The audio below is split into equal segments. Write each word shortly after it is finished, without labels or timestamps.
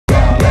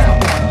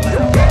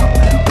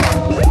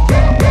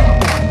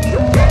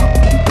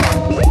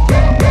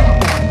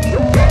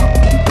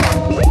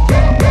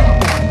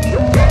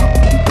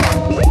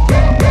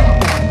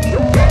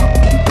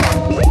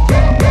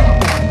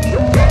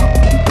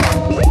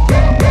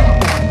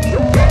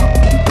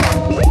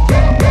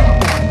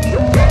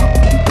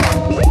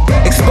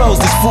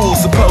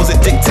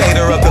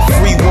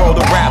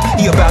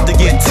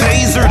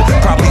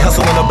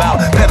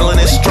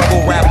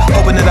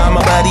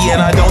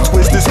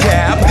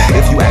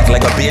you act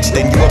like a bitch,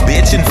 then you a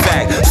bitch in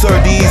fact. Sir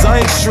D's, I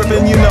ain't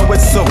stripping, you know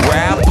it's a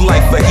rap.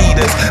 Like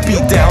fajitas,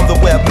 beat down the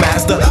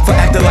webmaster for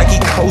acting like he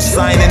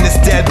co-signing this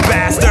dead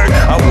bastard.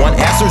 I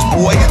want answers,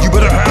 boy, you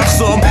better have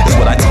some, is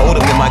what I told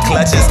him in my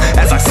clutches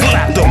as I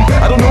slapped him.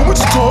 I don't know what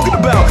you're talking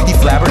about, he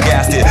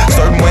flabbergasted.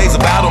 Certain ways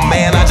about him,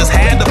 man, I just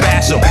had to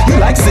bash him. You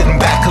like sitting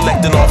back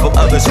collecting off of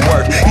others'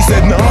 work. He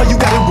said, nah, you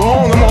got it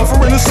wrong, I'm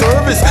offering a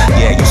service.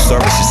 Yeah, you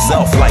service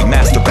yourself like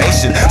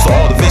masturbation, so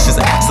all the vicious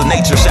acts of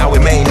nature shall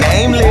remain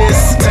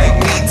nameless. Take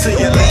me to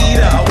your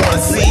leader, I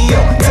wanna see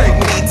him. Take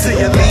me to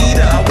your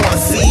leader, I wanna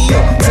see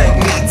him. Take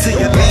me to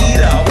your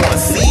leader, I wanna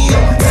see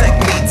him. Take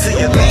me to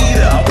your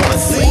leader, I wanna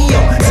see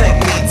him. Take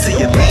me to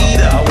your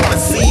leader, I wanna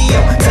see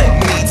him. Take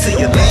me to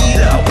your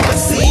leader, I wanna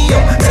see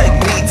him. Take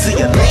me to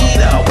your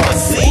leader, I wanna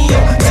see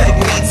him. Take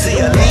me to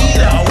your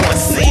leader, I wanna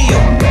see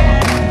him.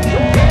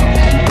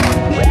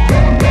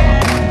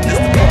 This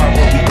the part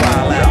where we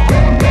wild out.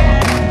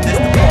 This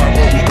the part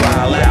where we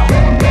wild out.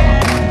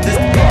 This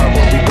the part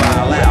where we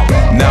wild out.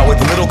 Now with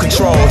little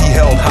control he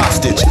held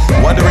hostage,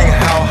 wondering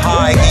how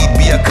high he'd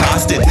be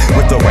accosted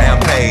with the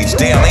rampage.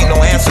 Damn, ain't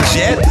no answers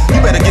yet?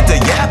 You better get to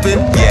yapping.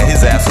 Yeah,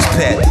 his ass was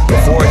pet.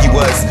 Before he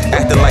was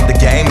acting like the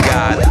game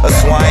god, a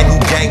swine who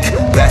gank,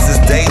 that's his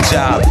day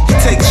job. He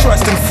take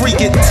trust and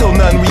freak it till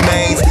none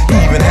remains. He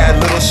even had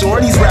little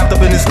shorties wrapped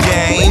up in his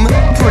game.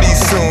 Pretty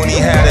soon he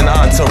had an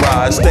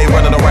entourage, they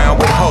running around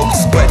with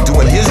hopes, but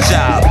doing his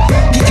job.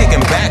 He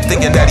kicking back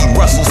thinking that he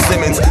Russell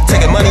Simmons,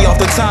 taking money off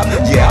the top.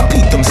 Yeah, I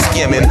peeped him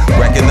skimming,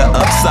 wrecking the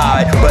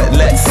upside, but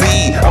let's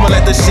see, I'ma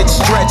let the shit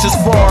stretch as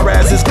far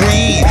as his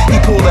greed. He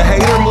pulled a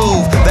hater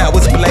move that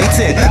was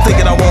blatant,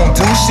 thinking I won't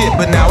do shit,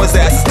 but now his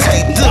ass is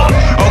taped up.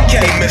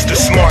 Okay, Mr.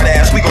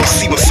 Smartass, we gon'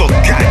 see what's so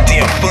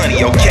goddamn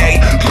funny, okay?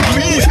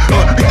 Please,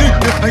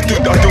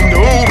 I don't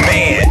know,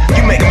 man.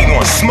 You making me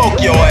wanna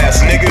smoke your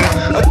ass, nigga.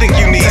 I think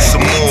you need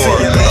some more.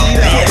 Take me to your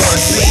leader, I wanna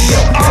see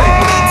him. Take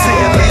me to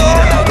your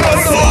leader, I wanna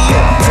see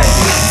him. Take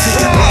me to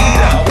your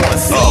leader, I wanna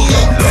see him.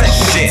 Take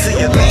me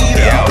to your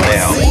leader, I wanna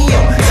see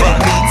him. Take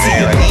me to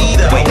your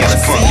leader, I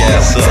wanna see him.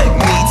 Take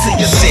me to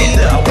your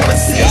leader, I wanna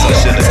see him. Guess I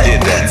shouldn't have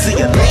did that.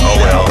 Oh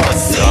well,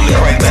 time to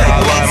crank the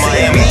hotline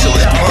Miami till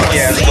his punk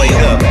ass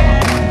wake up.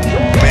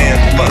 Man,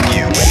 fuck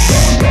you,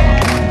 bitch.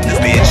 This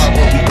the part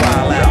where we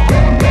wild out.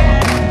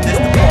 This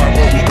the part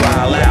where we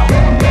wild out.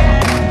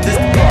 This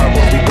the part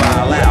where we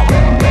wild out.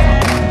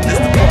 This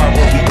the part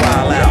where we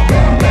wild out.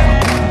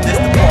 This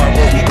the part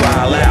where we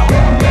wild out.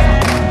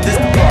 This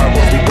the part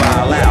where we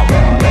wild out.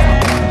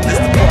 This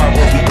the part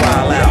where we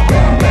wild out.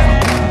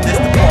 This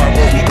the part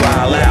where we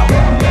wild out.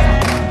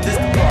 This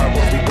the part where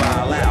we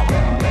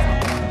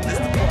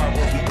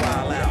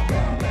wild out.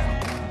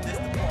 This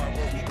the part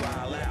where we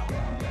wild out.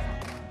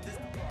 This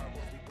the part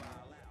where we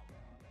wild out.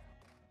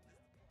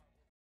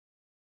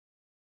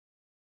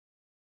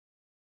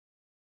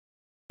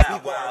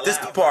 This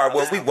the part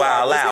where we wild out.